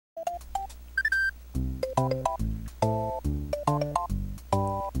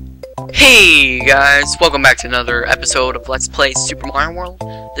Hey guys, welcome back to another episode of Let's Play Super Mario World.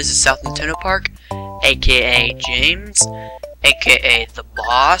 This is SouthNintendoPark, aka James, aka the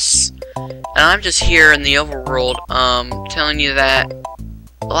boss, and I'm just here in the overworld, telling you that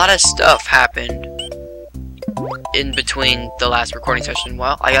a lot of stuff happened in between the last recording session.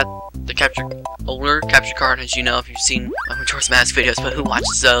 Well, I got the older capture card, as you know if you've seen my Majora's Mask videos, but who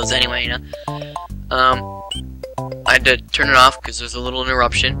watches those anyway, you know? I had to turn it off because there's a little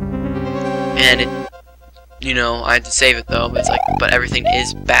interruption, and it, you know, I had to save it though. But it's like, but everything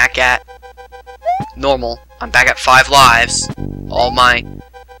is back at normal. I'm back at 5 lives. All my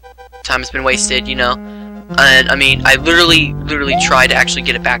time has been wasted, you know. And I mean, I literally tried to actually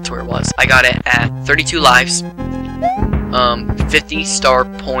get it back to where it was. I got it at 32 lives, 50 star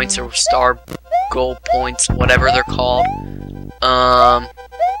points or star gold points, whatever they're called.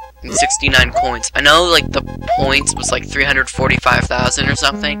 69 coins. I know, like, the points was like 345,000 or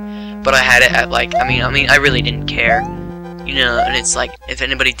something, but I had it at like, I mean, I really didn't care, you know. And it's like, if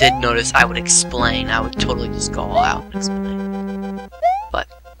anybody did notice, I would explain. I would totally just go all out and explain. But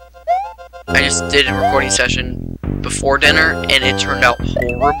I just did a recording session before dinner, and it turned out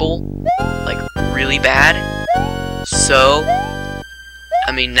horrible, like really bad. So,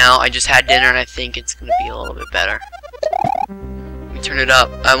 I mean, now I just had dinner, and I think it's gonna be a little bit better. Turn it up.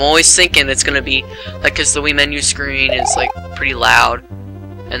 I'm always thinking it's gonna be like, cause the Wii menu screen is like pretty loud,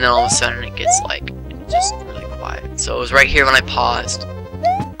 and then all of a sudden it gets like just really quiet. So it was right here when I paused,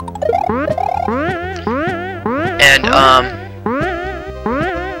 and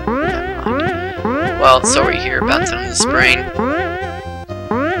well, so right here about to the spring.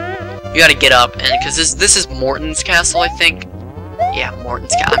 You gotta get up, and cause this is Morton's castle, I think. Yeah,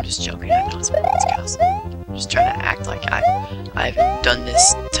 Morton's castle. I'm just joking. I know it's Morton's castle. I'm just trying to act like I haven't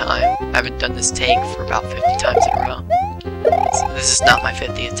done this take for about 50 times in a row. This is not my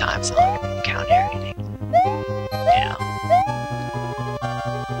 50th time, so I'm not gonna count here or anything. You know,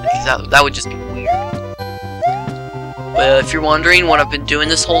 because that would just be weird. But if you're wondering what I've been doing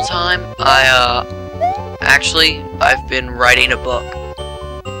this whole time, I've been writing a book.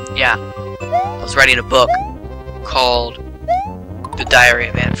 Yeah, I was writing a book called The Diary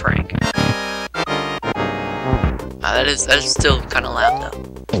of Anne Frank. That is still kind of loud though.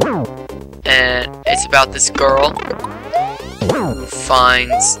 And it's about this girl who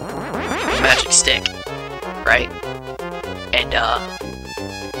finds a magic stick, right? And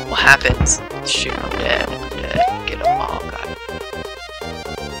what happens? Shoot, I'm dead. Get him. Oh god.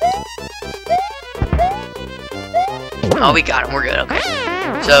 Oh, we got him. We're good. Okay.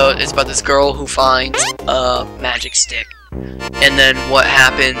 So it's about this girl who finds a magic stick, and then what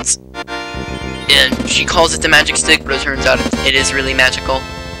happens? And she calls it the magic stick, but it turns out it is really magical,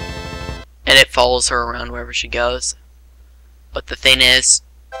 and it follows her around wherever she goes. But the thing is,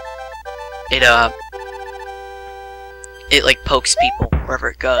 it like pokes people wherever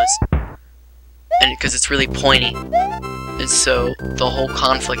it goes, and because it's really pointy. And so the whole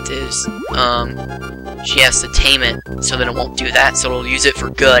conflict is, she has to tame it so that it won't do that, so it'll use it for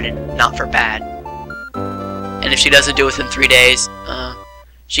good and not for bad. And if she doesn't do it within 3 days,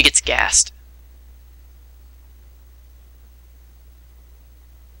 she gets gassed.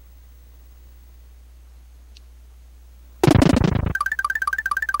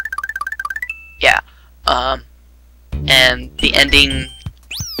 Yeah, and the ending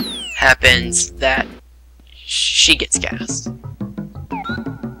happens that she gets gassed.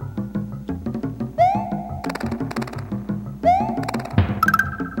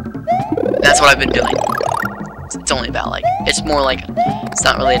 That's what I've been doing. It's only about like, it's more like, it's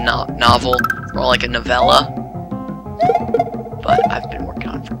not really a novel, it's more like a novella, but I've been working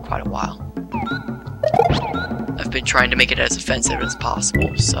on it for quite a while. I've been trying to make it as offensive as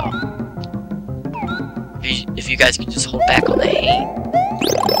possible, so if you guys could just hold back on the hate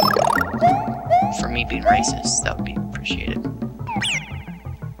for me being racist, that would be appreciated.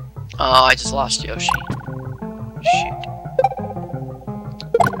 Oh, I just lost Yoshi. Shoot.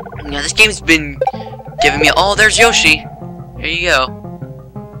 Now this game's been giving me... Oh, there's Yoshi! There you go.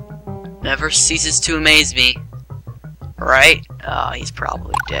 Never ceases to amaze me. Right? Oh, he's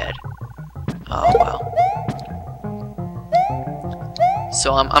probably dead. Oh, well.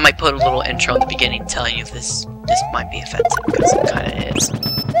 So I might put a little intro in the beginning telling you if this might be offensive, because it kind of is.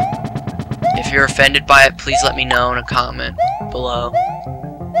 If you're offended by it, please let me know in a comment below.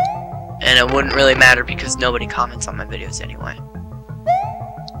 And it wouldn't really matter because nobody comments on my videos anyway.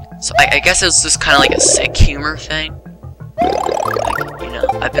 So I guess it's just kind of like a sick humor thing. Like, you know,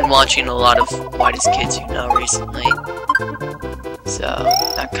 I've been watching a lot of Whitest Kids You Know recently. So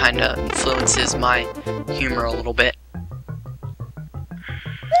that kind of influences my humor a little bit.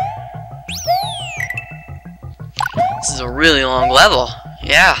 a really long level.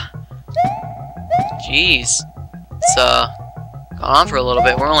 Yeah. Jeez. It's gone on for a little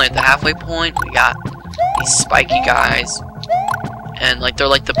bit. We're only at the halfway point. We got these spiky guys. And like they're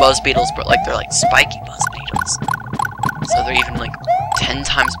like the buzz beetles, but like they're like spiky buzz beetles. So they're even like 10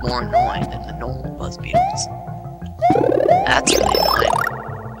 times more annoying than the normal buzz beetles. That's really annoying.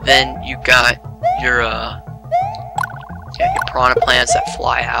 Then you got your piranha plants that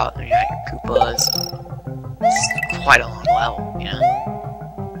fly out, and you got your Koopas. It's quite a long level, you know.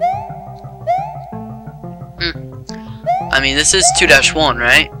 I mean, this is 2-1,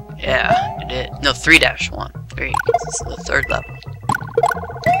 right? Yeah, it is. No, 3-1. 3. This is the 3rd level.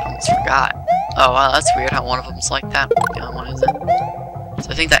 I almost forgot. Oh wow, that's weird how one of them's like that. The other one isn't. So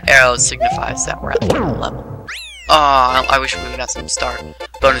I think that arrow signifies that we're at the end of the level. Oh, I wish we would have some star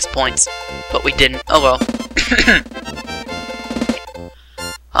bonus points, but we didn't. Oh well.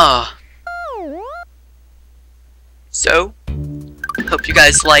 Ah. So, hope you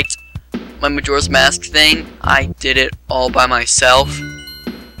guys liked my Majora's Mask thing. I did it all by myself.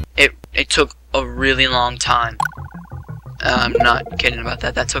 It took a really long time. I'm not kidding about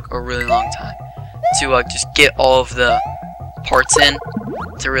that. That took a really long time to just get all of the parts in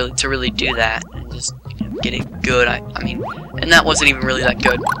to really do that and just get it good. I mean, and that wasn't even really that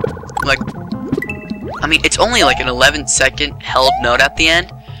good. Like, I mean, it's only like an 11-second held note at the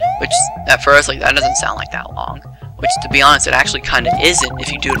end, which at first like that doesn't sound like that long. Which, to be honest, it actually kind of isn't if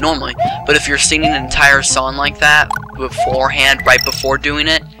you do it normally. But if you're singing an entire song like that beforehand, right before doing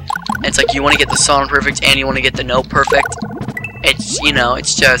it, and it's like you want to get the song perfect and you want to get the note perfect, it's, you know,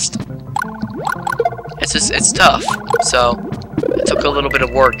 it's tough. So, it took a little bit of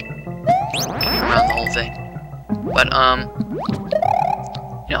work getting around the whole thing. But,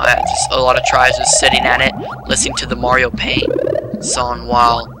 you know, I had just a lot of tries just sitting at it, listening to the Mario Paint song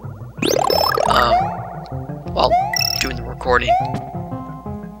while doing the recording.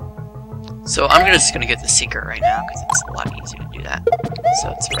 So I'm just gonna get the secret right now because it's a lot easier to do that.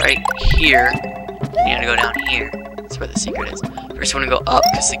 So it's right here, and you gotta go down here. That's where the secret is. First, you wanna go up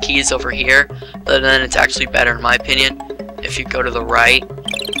because the key is over here. But then it's actually better, in my opinion, if you go to the right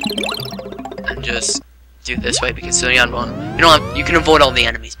and just do this way because so you can avoid all the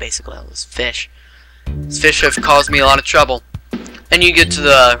enemies basically. All those fish. These fish have caused me a lot of trouble. And you get to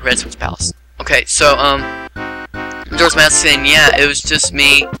the Red Switch Palace. Okay, so Majora's Mask saying, yeah, it was just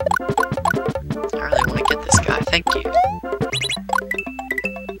me. I really want to get this guy. Thank you.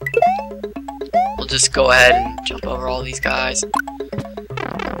 We'll just go ahead and jump over all these guys.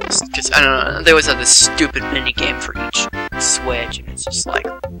 Because, I don't know, they always have this stupid mini game for each switch, and it's just like,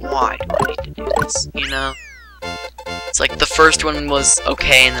 why do I need to do this, you know? It's like the first one was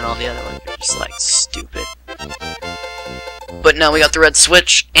okay, and then all the other ones are just like stupid. But now we got the red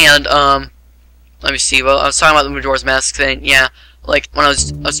switch, and let me see. Well, I was talking about the Majora's Mask thing. Yeah, like when I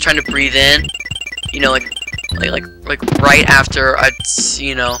was trying to breathe in, you know, like right after I'd,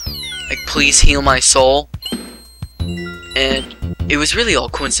 you know, like please heal my soul, and it was really all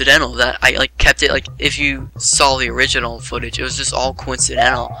coincidental that I like kept it. Like if you saw the original footage, it was just all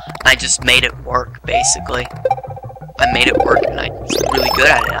coincidental. I just made it work basically. I made it work, and I was really good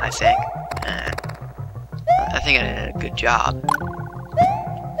at it. I think. I think I did a good job.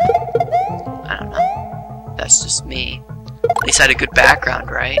 I don't know. That's just me. At least I had a good background,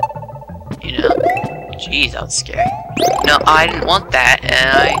 right? You know? Jeez, that was scary. No, I didn't want that,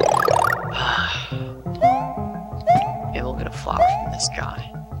 and maybe we'll get a flower from this guy.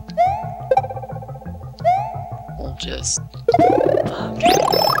 We'll just... Okay.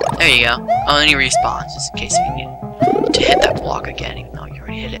 There you go. Oh, and he respawns, just in case you need to hit that block again, even though you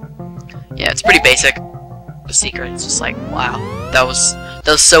already hit it. Yeah, it's pretty basic. The secret is just like, wow, that was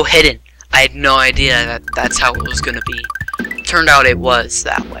so hidden. I had no idea that that's how it was gonna be. Turned out it was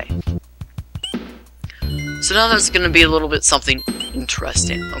that way. So now there's gonna be a little bit something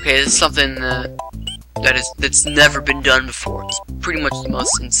interesting. Okay, it's something that's never been done before. It's pretty much the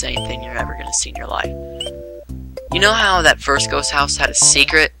most insane thing you're ever gonna see in your life. You know how that first ghost house had a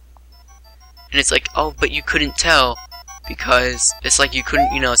secret? And it's like, oh, but you couldn't tell. Because it's like you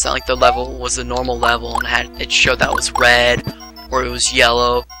couldn't, you know, it's not like the level was a normal level and it showed that it was red or it was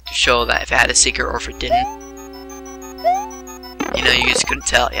yellow to show that if it had a secret or if it didn't. You know, you just couldn't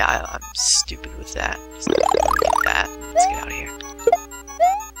tell. Yeah, I'm stupid with that. Just get that. Let's get out of here.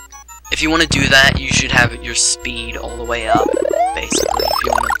 If you want to do that, you should have your speed all the way up, basically. If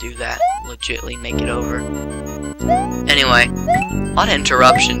you want to do that, legitly make it over. Anyway, a lot of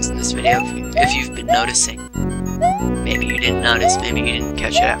interruptions in this video if you've been noticing. Maybe you didn't notice, maybe you didn't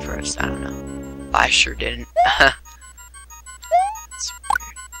catch it at first, I don't know. I sure didn't. It's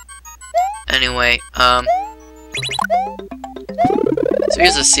weird. Anyway, So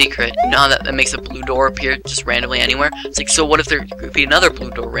here's a secret. You know how that makes a blue door appear just randomly anywhere? It's like, so what if there could be another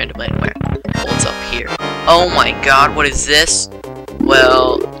blue door randomly anywhere? Well, it's up here. Oh my god, what is this?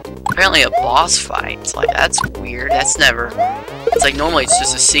 Well, apparently a boss fight. It's like, that's weird. That's never... It's like, normally it's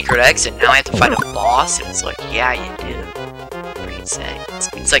just a secret exit. Now I have to fight a boss? And it's like, yeah, you do. What do you say?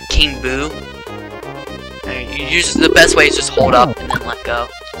 It's like King Boo. You use the best way is just hold up and then let go.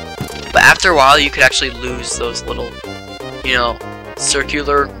 But after a while, you could actually lose those little, you know,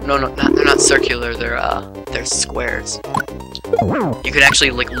 circular. No, they're not circular. They're squares. You can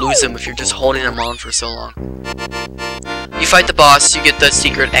actually like lose them if you're just holding them on for so long. You fight the boss, you get the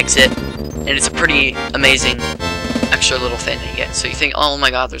secret exit, and it's a pretty amazing extra little thing that you get. So you think, oh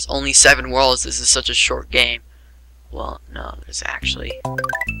my god, there's only 7 worlds. This is such a short game. Well, no, there's actually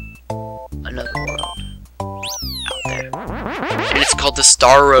another world out there. And it's called the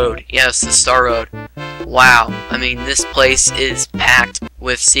Star Road. Yes, the Star Road. Wow. I mean, this place is packed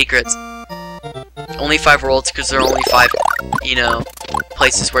with secrets. Only 5 worlds because there are only 5, you know,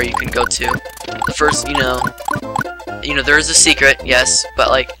 places where you can go to. The first, you know, there is a secret, yes, but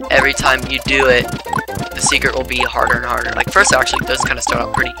like every time you do it, the secret will be harder and harder. Like first, it actually does kind of start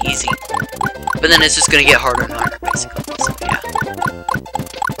out pretty easy, but then it's just gonna get harder and harder, basically. So yeah.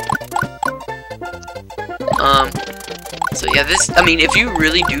 So yeah, this, I mean, if you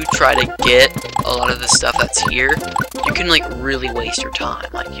really do try to get a lot of the stuff that's here, you can like really waste your time.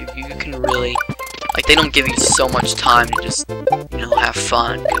 Like you can really, like they don't give you so much time to just, you know, have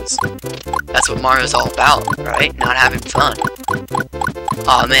fun, because that's what Mario's all about, right? Not having fun.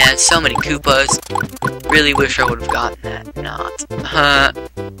 Aw man, so many Koopas. Really wish I would have gotten that. Not.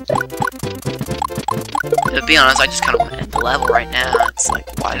 To be honest, I just kind of want to end the level right now. It's like,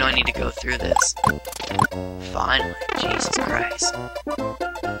 why do I need to go through this? Finally, Jesus Christ.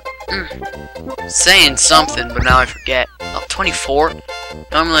 Saying something, but now I forget. Oh, 24?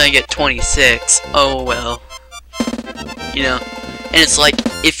 Normally I get 26. Oh well. You know, and it's like,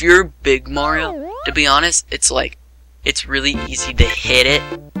 if you're Big Mario, to be honest, it's like, it's really easy to hit it.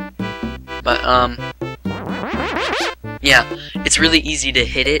 But, yeah, it's really easy to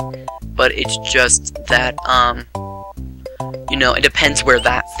hit it, but it's just that, you know, it depends where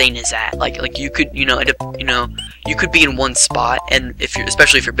that thing is at. Like you could, you know, you could be in one spot, and if you're,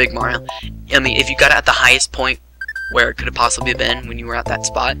 especially if you're Big Mario, I mean, if you got at the highest point where it could have possibly been when you were at that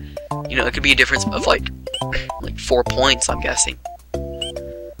spot, you know, it could be a difference of like 4 points, I'm guessing.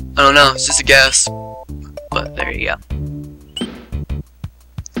 I don't know, it's just a guess, but there you go.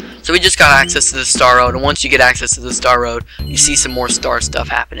 So we just got access to the Star Road, and once you get access to the Star Road, you see some more star stuff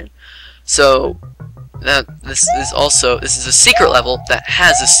happening. So this is a secret level that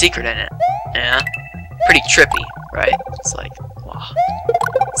has a secret in it. Yeah, pretty trippy, right? It's like, wow,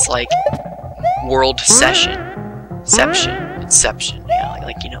 it's like world inception, yeah,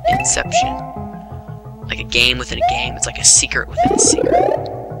 like you know, Inception, like a game within a game. It's like a secret within a secret.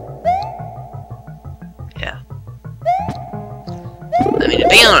 Yeah. I mean, to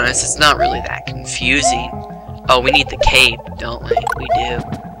be honest, it's not really that confusing. Oh, we need the cape, don't we? We do.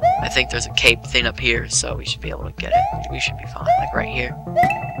 I think there's a cape thing up here, so we should be able to get it. We should be fine. Like right here.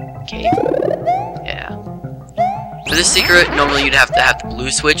 Cape. Yeah. For this secret, normally you'd have to have the blue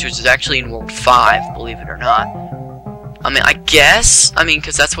switch, which is actually in World 5, believe it or not. I mean, I guess,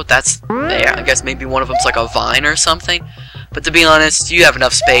 because that's what that's there. I guess maybe one of them's like a vine or something. But to be honest, you have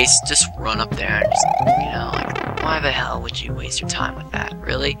enough space, just run up there and just, you know, like, why the hell would you waste your time with that?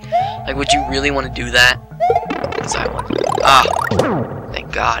 Really? Like, would you really want to do that? Because I would. Ah,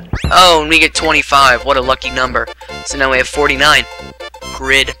 thank God. Oh, and we get 25. What a lucky number. So now we have 49.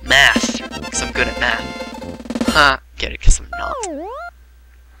 Grid math. Because I'm good at math. Huh. Get it, because I'm not.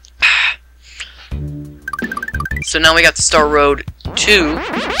 So now we got the Star Road 2,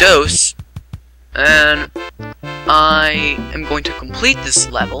 DOS. And I am going to complete this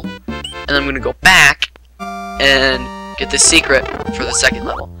level. And I'm going to go back and get the secret for the second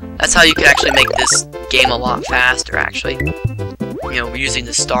level. That's how you can actually make this game a lot faster, actually. You know, using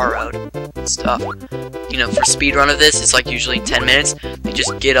the Star Road and stuff. You know, for speedrun of this, it's like usually 10 minutes. They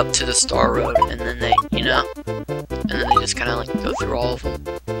just get up to the Star Road, and then they, you know, and then they just kind of like go through all of them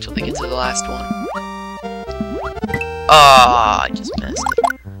until they get to the last one. Oh, I just missed it.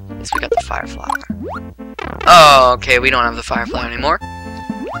 At least we got the fire flower. Oh, okay, we don't have the fire flower anymore.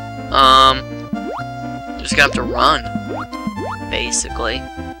 Just gonna have to run, basically,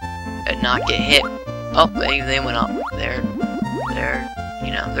 and not get hit. Oh, they went up. They're,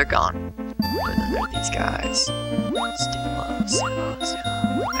 you know, they're gone. But then there are these guys.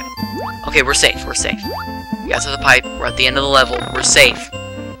 Okay, we're safe. We're safe. We got to the pipe. We're at the end of the level. We're safe.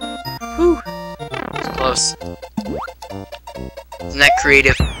 Whew. It's close. Isn't that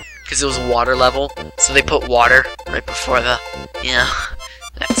creative? Because it was a water level, so they put water right before the... Yeah,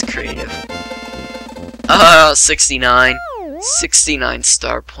 that's creative. 69. 69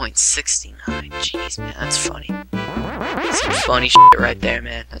 star points. 69. Jeez, man, that's funny. Some funny shit right there,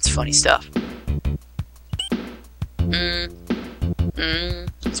 man. That's funny stuff.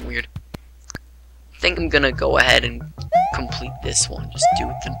 That's weird. I think I'm gonna go ahead and complete this one. Just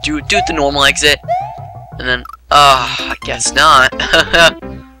do it the normal exit, and then I guess not.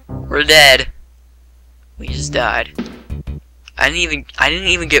 We're dead. We just died. I didn't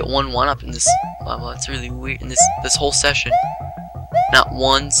even get one up in this level. That's really weird. In this whole session, not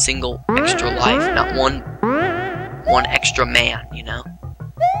one single extra life, not one extra man. You know,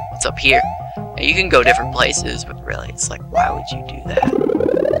 what's up here? Now, you can go different places, but really, it's like, why would you do that?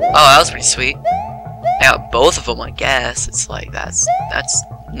 Oh, that was pretty sweet. I got both of them, I guess. It's like, that's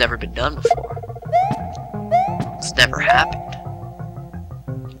never been done before. It's never happened.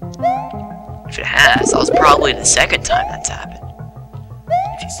 If it has, that was probably the second time that's happened.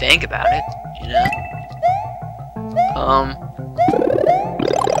 If you think about it, you know?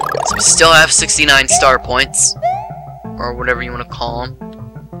 So we still have 69 star points. Or whatever you want to call them.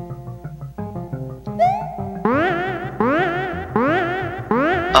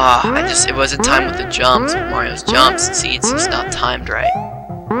 It wasn't timed with the jumps, with Mario's jumps. See, it's just not timed right.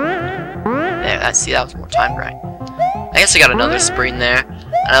 There, that was more timed right. I guess I got another spring there.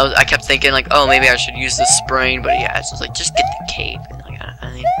 And I kept thinking, like, oh, maybe I should use this spring, but yeah, it's just like, just get the cape. And, like,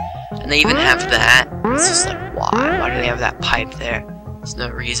 and they even have that. It's just like, why? Why do they have that pipe there? There's no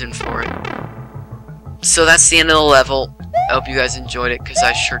reason for it. So that's the end of the level. I hope you guys enjoyed it, because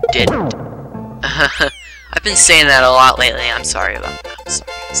I sure didn't. I've been saying that a lot lately. I'm sorry about that. I'm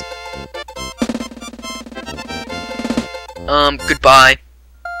sorry, guys. Goodbye.